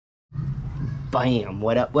Bam!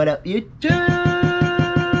 What up, YouTube?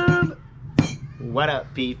 What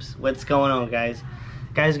up, peeps? What's going on, guys?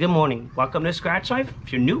 Guys, good morning. Welcome to Scratch Life.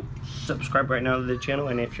 If you're new, subscribe right now to the channel.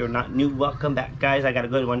 And if you're not new, welcome back. Guys, I got a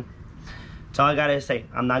good one. That's all I gotta say.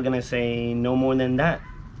 I'm not gonna say no more than that.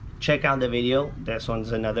 Check out the video. This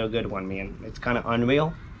one's another good one, man. It's kind of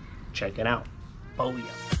unreal. Check it out.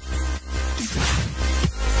 Booyah.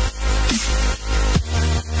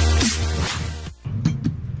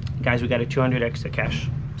 Guys, we got a 200 extra cash.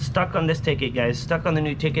 Stuck on this ticket, guys. Stuck on the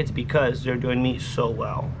new tickets because they're doing me so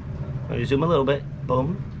well. I'm gonna zoom a little bit.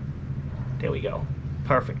 Boom. There we go.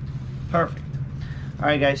 Perfect. Perfect.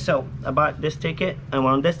 Alright, guys. So, I bought this ticket. And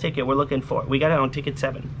on this ticket, we're looking for... We got it on ticket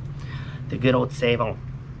 7. The good old save on.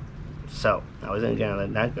 So, I wasn't gonna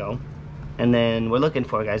let that go. And then we're looking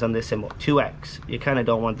for, guys, on this symbol. 2x. You kind of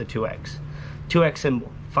don't want the 2x. 2x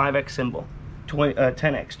symbol. 5x symbol.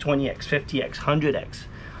 10x. 20x. 50x. 100x.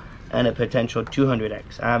 And a potential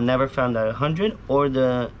 200x. I have never found the 100 or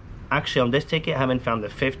the... Actually, on this ticket, I haven't found the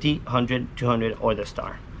 50, 100, 200, or the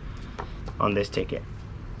star. On this ticket.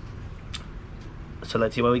 So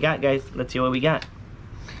let's see what we got, guys. Let's see what we got.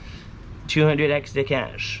 200x the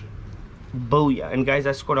cash. Booyah. And guys,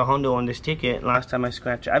 I scored a hundo on this ticket last time I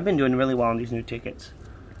scratched it. I've been doing really well on these new tickets.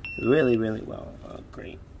 Really, really well. Oh,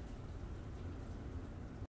 great.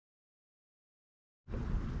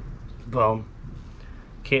 Boom.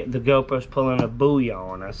 Okay, the GoPro's pulling a booyah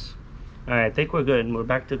on us. Alright, I think we're good. We're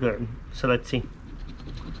back to good. So let's see.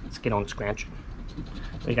 Let's get on scratching.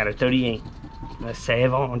 We got a 38. A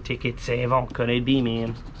save on ticket. Save on. Could it be,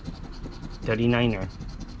 man? 39er.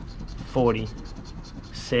 40.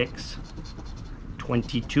 6.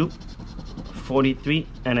 22. 43.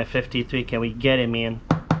 And a 53. Can we get it, man?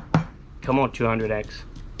 Come on, 200x.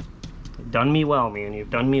 You've done me well, man.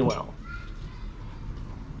 You've done me well.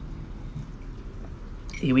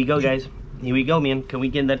 Here we go, guys. Here we go, man. Can we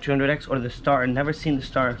get that 200x or the star? I've never seen the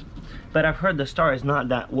star, but I've heard the star is not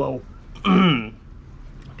that whoa.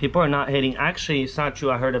 People are not hitting. Actually, it's not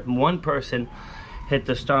true. I heard of one person hit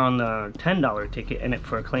the star on the $10 ticket and it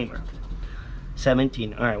for a claimer.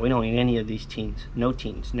 17. All right, we don't need any of these teens. No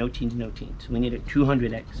teens. No teens. No teens. We need a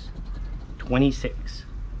 200x. 26.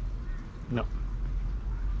 No.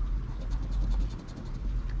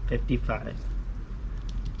 55.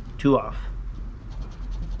 2 off.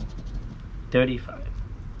 35.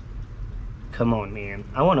 Come on, man.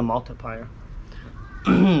 I want a multiplier.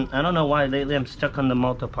 I don't know why lately I'm stuck on the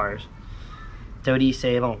multipliers. 30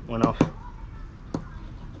 save on. Went off.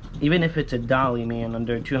 Even if it's a dolly, man,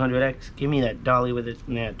 under 200x, give me that dolly with it.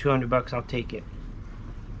 Yeah, 200 bucks, I'll take it.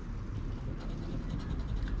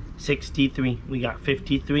 63. We got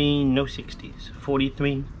 53. No 60s.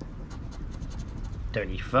 43.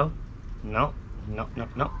 34. No. No, no,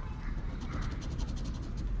 no.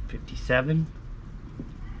 57.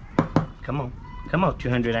 Come on. Come on,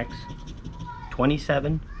 200x.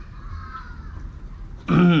 27.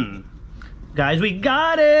 Guys, we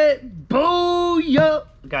got it! Booyah!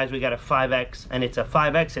 Guys, we got a 5x, and it's a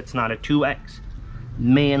 5x, it's not a 2x.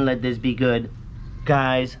 Man, let this be good.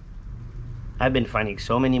 Guys, I've been finding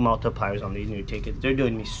so many multipliers on these new tickets. They're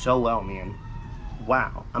doing me so well, man.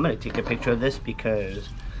 Wow. I'm gonna take a picture of this because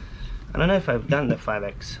I don't know if I've done the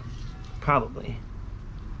 5x. Probably.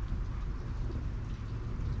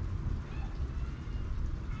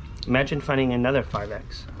 Imagine finding another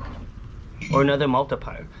 5x or another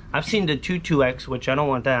multiplier. I've seen the 2x, which I don't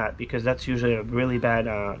want that because that's usually a really bad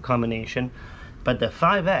combination. But the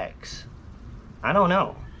 5x, I don't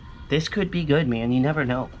know. This could be good, man. You never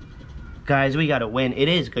know. Guys, we got to win. It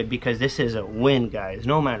is good because this is a win, guys.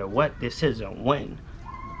 No matter what, this is a win.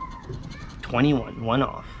 21, 1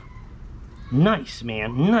 off. Nice,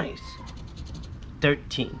 man. Nice.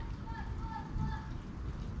 13.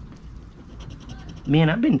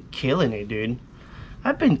 Man, I've been killing it, dude.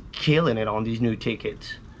 I've been killing it on these new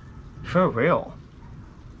tickets. For real.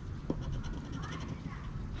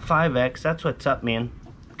 5x, that's what's up, man.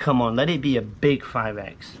 Come on, let it be a big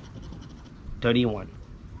 5x. 31.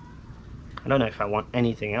 I don't know if I want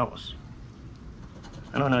anything else.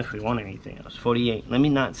 I don't know if we want anything else. 48. Let me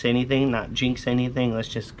not say anything, not jinx anything. Let's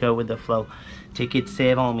just go with the flow. Ticket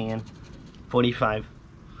save on, man. 45.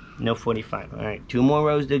 No 45. Alright, 2 more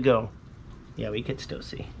rows to go. Yeah, we could still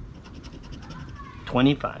see.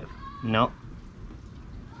 25. No.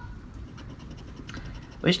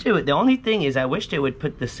 Wish they would. The only thing is I wish they would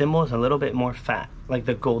put the symbols a little bit more fat, like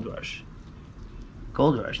the Gold Rush.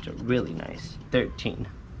 Gold Rush, they're really nice. 13.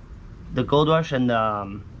 The Gold Rush and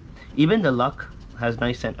the, even the Luck has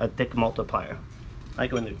nice and a thick multiplier. I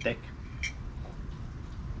like when they're thick.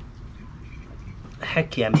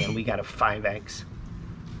 Heck yeah, man, we got a 5x.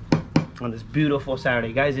 on this beautiful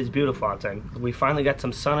Saturday. Guys, it's beautiful outside. We finally got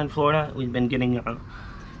some sun in Florida. We've been getting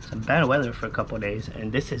some bad weather for a couple of days,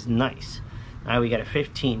 and this is nice. All right, we got a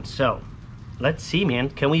 15. So let's see, man.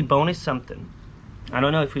 Can we bonus something? I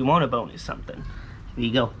don't know if we want to bonus something. Here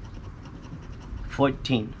you go.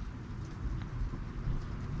 14.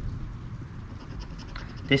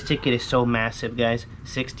 This ticket is so massive, guys.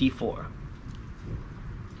 64.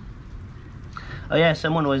 Oh yeah,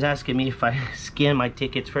 someone was asking me if I scan my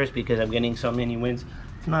tickets first because I'm getting so many wins.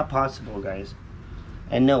 It's not possible, guys.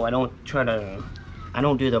 And no, I don't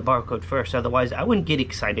do the barcode first. Otherwise, I wouldn't get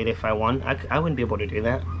excited if I won. I wouldn't be able to do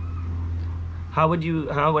that. How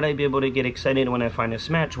would I be able to get excited when I find a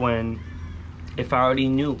smash if I already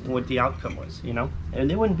knew what the outcome was, you know?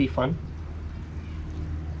 And it wouldn't be fun.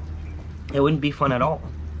 It wouldn't be fun at all.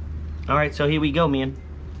 All right, so here we go, man.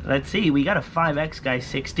 Let's see. We got a 5X, guys.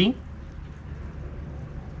 60.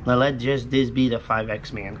 Now let just this be the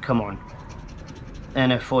 5X, man. Come on.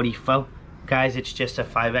 And a 44. Guys, it's just a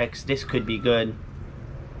 5X. This could be good.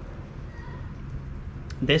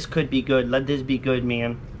 This could be good. Let this be good,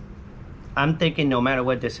 man. I'm thinking no matter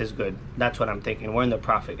what, this is good. That's what I'm thinking. We're in the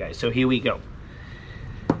profit, guys. So here we go.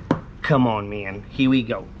 Come on, man. Here we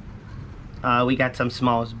go. We got some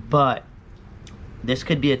smalls, but this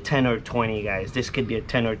could be a 10 or 20, guys. This could be a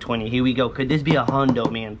 10 or 20. Here we go. Could this be a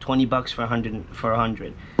hundo, man? 20 bucks for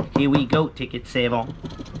 100. Here we go. Ticket save on.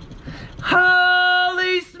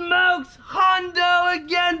 Holy smokes! Hundo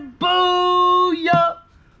again! Booyah!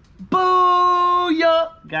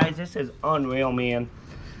 Booyah! Guys, this is unreal, man.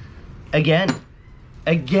 Again,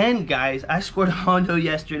 guys. I scored a hundo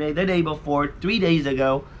yesterday, the day before, 3 days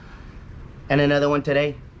ago, and another one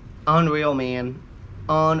today. Unreal, man.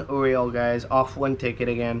 Unreal, guys. Off one ticket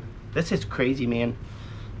again. This is crazy, man.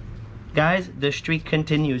 Guys, the streak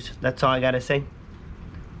continues. That's all I gotta say.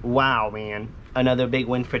 Wow, man. Another big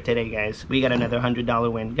win for today, guys. We got another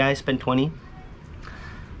 $100 win. Guys, spend 20.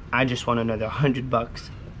 I just won another 100 bucks.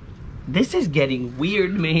 This is getting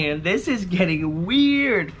weird, man. This is getting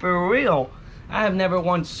weird, for real. I have never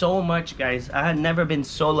won so much, guys. I have never been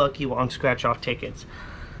so lucky on scratch-off tickets.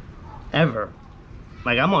 Ever.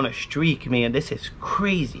 Like, I'm on a streak, man. This is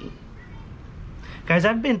crazy. Guys,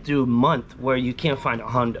 I've been through a month where you can't find a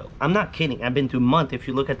hundo. I'm not kidding. I've been through a month, if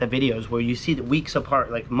you look at the videos, where you see the weeks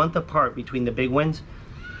apart, like month apart between the big wins.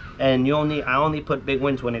 And I only put big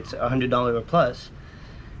wins when it's $100 or plus.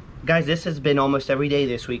 Guys, this has been almost every day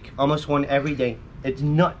this week. Almost won every day. It's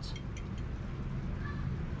nuts.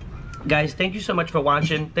 Guys, thank you so much for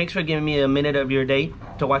watching. Thanks for giving me a minute of your day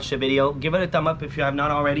to watch the video. Give it a thumb up if you have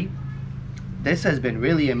not already. This has been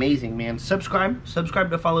really amazing, man. Subscribe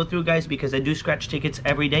to follow through, guys, because I do scratch tickets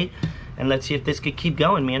every day. And let's see if this could keep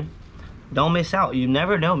going, man. Don't miss out. You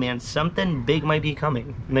never know, man. Something big might be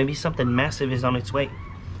coming. Maybe something massive is on its way.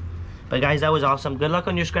 But guys, that was awesome. Good luck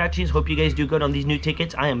on your scratchies. Hope you guys do good on these new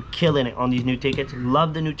tickets. I am killing it on these new tickets.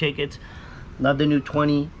 Love the new tickets. Love the new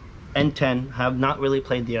 20 and 10. Have not really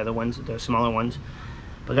played the other ones, the smaller ones.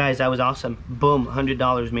 But guys, that was awesome. Boom,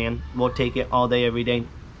 $100, man. We'll take it all day, every day.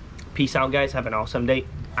 Peace out, guys. Have an awesome day.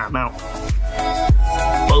 I'm out.